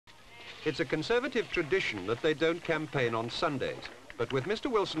It's a Conservative tradition that they don't campaign on Sundays. But with Mr.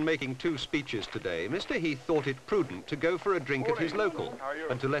 Wilson making 2 speeches today, Mr. Heath thought it prudent to go for a drink at his local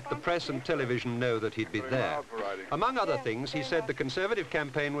and to let the press and television know that he'd be there. Among other things, he said the Conservative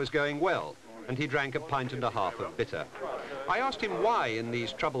campaign was going well, and he drank 1.5 pints of bitter. I asked him why, in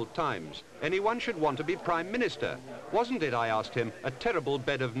these troubled times, anyone should want to be Prime Minister. Wasn't it, I asked him, a terrible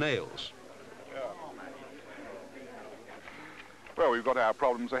bed of nails? Well, we've got our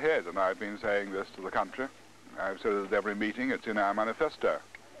problems ahead, and I've been saying this to the country. I've said it at every meeting, it's in our manifesto.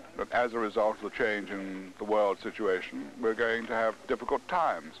 That as a result of the change in the world situation, we're going to have difficult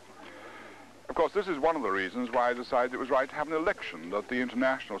times. Of course, this is one of the reasons why I decided it was right to have an election, that the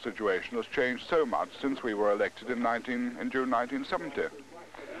international situation has changed so much since we were elected in June 1970.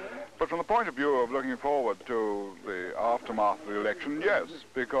 But from the point of view of looking forward to the aftermath of the election, yes,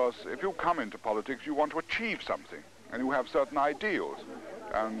 because if you come into politics, you want to achieve something, and you have certain ideals.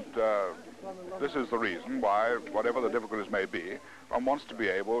 And this is the reason why, whatever the difficulties may be, one wants to be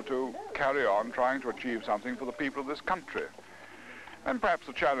able to carry on trying to achieve something for the people of this country. And perhaps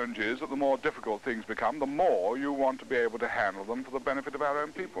the challenge is that the more difficult things become, the more you want to be able to handle them for the benefit of our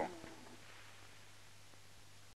own people.